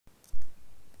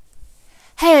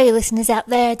Hey, all you listeners out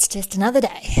there, it's just another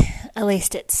day. At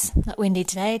least it's not windy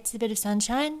today, it's a bit of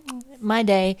sunshine. My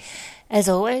day, as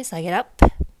always, I get up,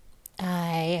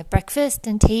 I have breakfast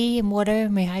and tea and water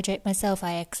and rehydrate myself,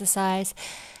 I exercise,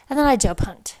 and then I job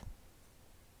hunt.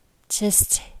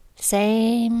 Just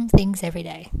same things every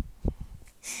day.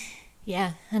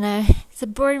 Yeah, I know, it's a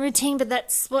boring routine, but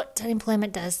that's what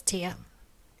unemployment does to you.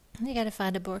 You gotta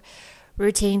find a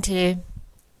routine to do.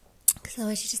 Because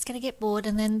otherwise you're just going to get bored,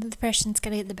 and then the depression's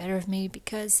going to get the better of me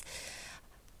because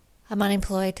I'm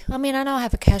unemployed. I mean, I know I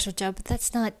have a casual job, but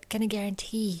that's not going to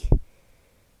guarantee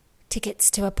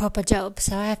tickets to a proper job.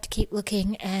 So I have to keep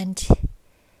looking, and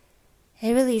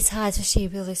it really is hard, especially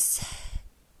with this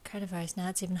coronavirus now.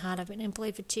 It's even harder. I've been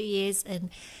employed for 2 years, and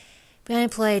being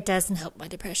unemployed doesn't help my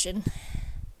depression.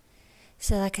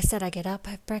 So like I said, I get up,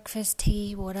 I have breakfast,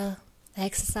 tea, water, I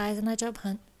exercise, and I job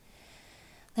hunt.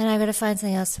 Then I've got to find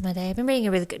something else for my day. I've been reading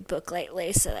a really good book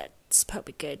lately, so that's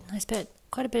probably good. I spent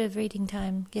quite a bit of reading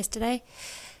time yesterday.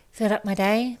 Filled up my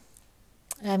day.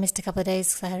 I missed a couple of days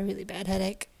because I had a really bad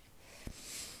headache.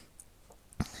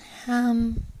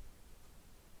 But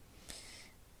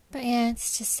yeah,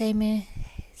 it's just same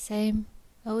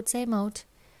old.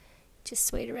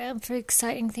 Just wait around for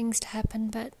exciting things to happen,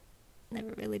 but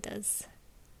never really does.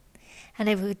 And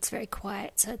neighborhood's very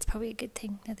quiet, so it's probably a good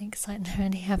thing. I think exciting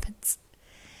around here happens.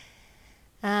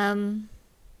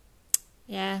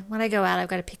 Yeah, when I go out, I've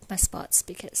got to pick my spots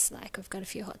because, I've got a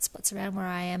few hot spots around where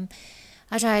I am.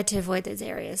 I try to avoid those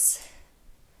areas,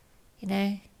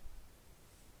 I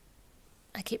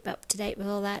keep up to date with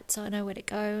all that, so I know where to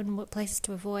go and what places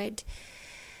to avoid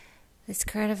this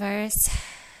coronavirus.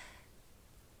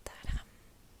 But,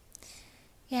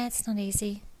 yeah, it's not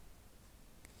easy.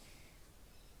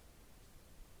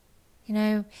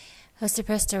 I was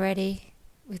depressed already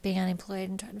with being unemployed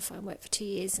and trying to find work for 2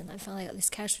 years, and I finally got this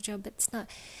casual job, but it's not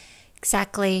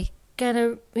exactly going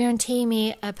to guarantee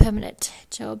me a permanent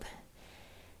job.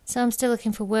 So I'm still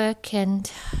looking for work,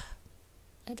 and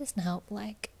it doesn't help.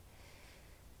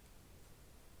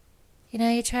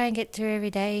 You try and get through every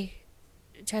day,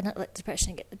 try not to let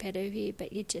depression get the better of you,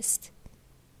 but you're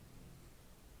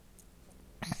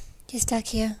stuck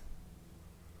here.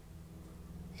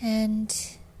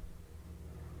 And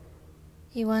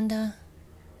you wonder,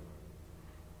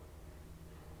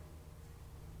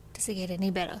 does it get any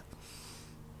better?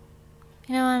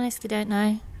 I honestly don't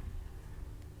know.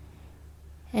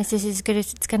 Is this as good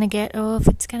as it's going to get, or if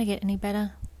it's going to get any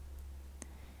better?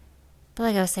 But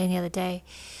like I was saying the other day,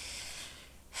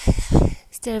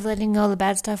 instead of letting all the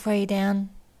bad stuff weigh you down,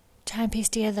 try and piece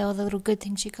together all the little good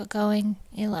things you got going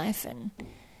in your life, and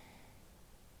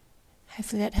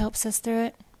hopefully that helps us through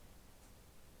it.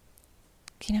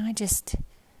 I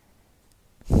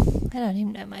don't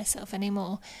even know myself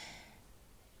anymore.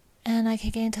 And I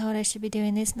keep getting told I should be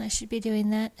doing this and I should be doing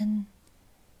that, and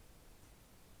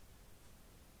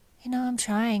I'm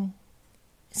trying.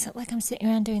 It's not like I'm sitting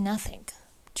around doing nothing.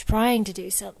 I'm trying to do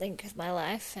something with my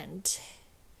life, and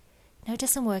it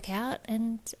doesn't work out,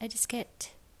 and I just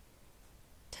get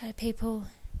tired of people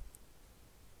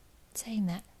saying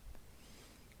that.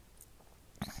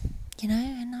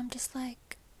 And I'm just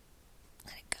like,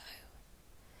 let it go.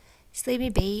 Just leave me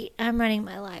be. I'm running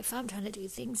my life. I'm trying to do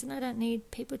things, and I don't need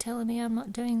people telling me I'm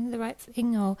not doing the right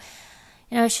thing, or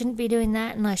I shouldn't be doing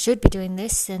that and I should be doing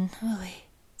this. And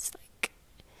it's like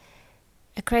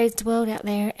a crazed world out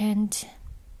there, and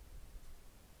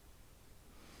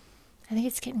I think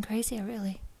it's getting crazier,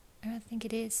 really. I think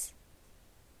it is.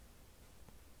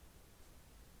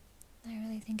 I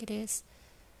really think it is.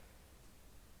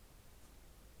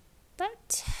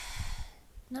 But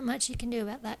not much you can do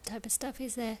about that type of stuff,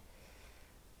 is there?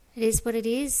 It is what it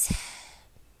is.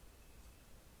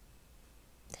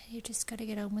 You just got to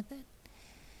get on with it.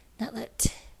 Not let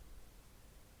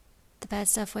the bad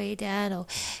stuff weigh you down, or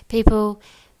people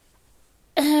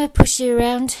push you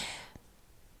around.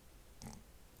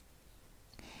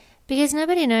 Because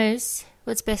nobody knows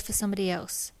what's best for somebody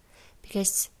else.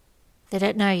 Because they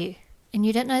don't know you, and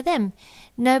you don't know them.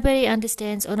 Nobody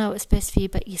understands or knows what's best for you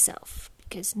but yourself.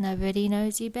 Because nobody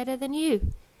knows you better than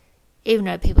you. Even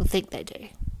though people think they do.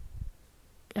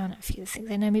 I don't know if you think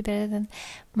they know me better than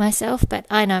myself, but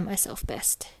I know myself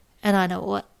best. And I know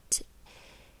what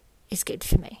is good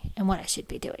for me and what I should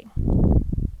be doing.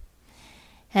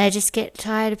 And I just get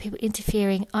tired of people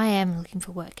interfering. I am looking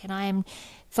for work, and I am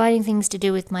finding things to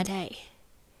do with my day.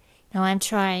 I'm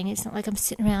trying. It's not like I'm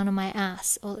sitting around on my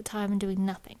ass all the time and doing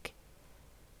nothing.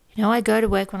 I go to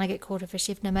work when I get called off a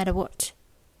shift, no matter what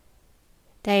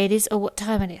day it is or what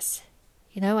time it is.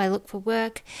 I look for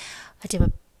work. I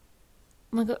do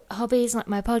my hobbies like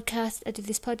my podcast. I do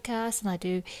this podcast, and I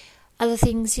do other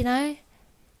things, I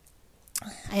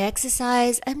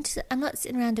exercise. I'm not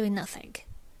sitting around doing nothing.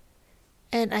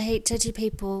 And I hate judgy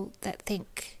people that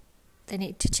think they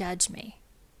need to judge me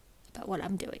about what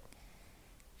I'm doing.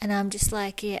 And I'm just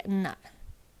like, yeah, no.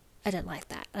 I don't like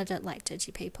that. I don't like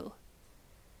judgy people.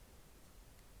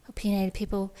 Opinionated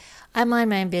people. I mind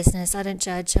my own business. I don't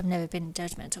judge. I've never been a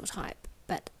judgmental type.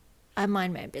 But I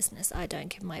mind my own business. I don't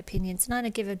give my opinions and I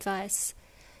don't give advice.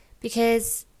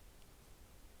 Because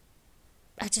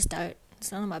I just don't.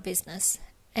 It's none of my business.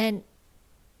 And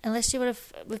unless you would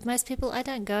have, with most people, I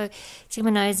don't go stick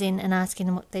my nose in and asking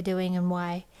them what they're doing and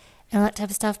why and all that type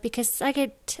of stuff, because I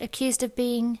get accused of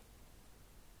being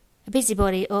a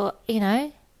busybody or,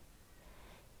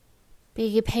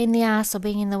 being a pain in the ass or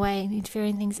being in the way and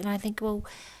interfering in things. And I think, well,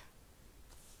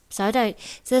 so I don't.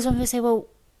 So there's when people say, well,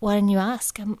 why didn't you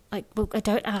ask? I'm like, well, I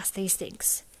don't ask these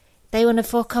things. They want to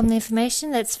forecom the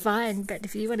information, that's fine. But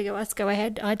if you want to go ask, go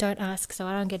ahead. I don't ask, so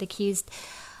I don't get accused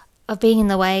of being in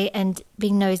the way and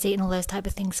being nosy and all those type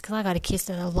of things, because I got accused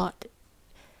of it a lot.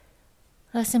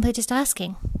 I was simply just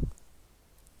asking.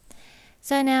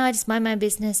 So now I just mind my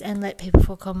business and let people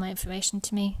forecom my information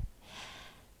to me.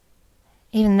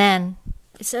 Even then,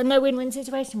 it's a no win-win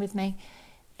situation with me.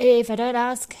 If I don't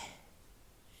ask,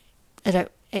 I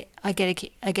get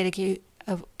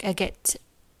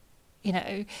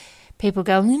people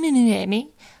going at me.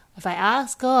 If I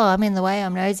ask, I'm in the way,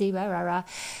 I'm nosy, rah, rah, rah.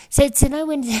 So it's a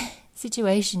no-win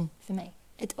situation for me.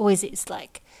 It always is.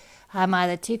 Like, I'm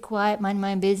either too quiet, mind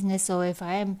my own business, or if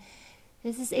I am,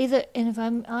 and if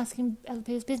I'm asking other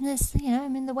people's business,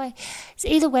 I'm in the way. So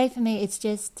either way for me, it's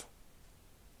just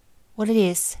what it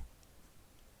is.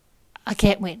 I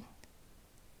can't win.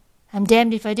 I'm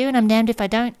damned if I do and I'm damned if I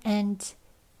don't, and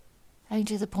going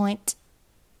to the point,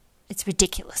 it's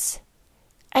ridiculous.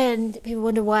 And people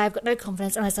wonder why I've got no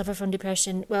confidence and I suffer from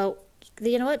depression. Well,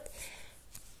 you know what?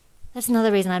 That's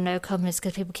another reason I have no confidence,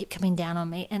 because people keep coming down on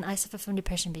me, and I suffer from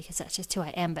depression because that's just who I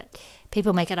am, but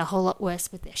people make it a whole lot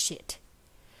worse with their shit.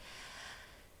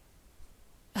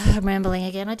 I'm rambling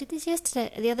again. I did this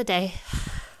the other day.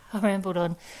 I rambled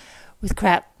on with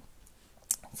crap.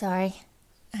 Sorry.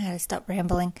 I had to stop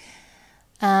rambling.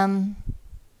 So,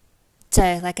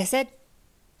 like I said,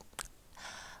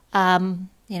 I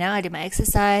do my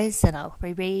exercise and I'll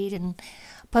reread, and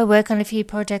I work on a few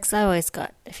projects. I always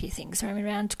got a few things roaming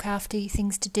around, crafty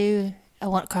things to do. I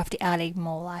want crafty,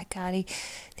 more like arty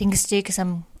things to do, because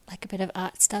I'm like a bit of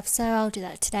art stuff. So I'll do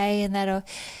that today, and that'll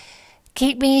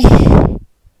keep me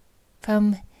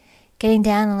from getting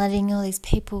down and letting all these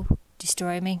people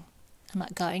destroy me. I'm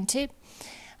not going to.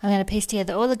 I'm going to piece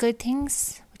together all the good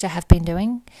things, which I have been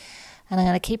doing, and I'm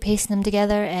going to keep piecing them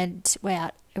together and weigh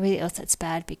out everything else that's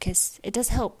bad, because it does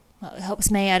help. Well, it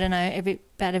helps me. I don't know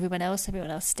about everyone else.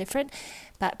 Everyone else is different.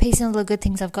 But piecing all the good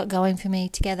things I've got going for me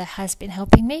together has been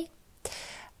helping me.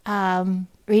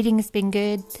 Reading has been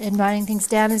good, and writing things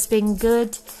down has been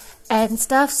good and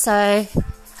stuff. So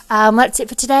that's it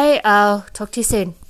for today. I'll talk to you soon.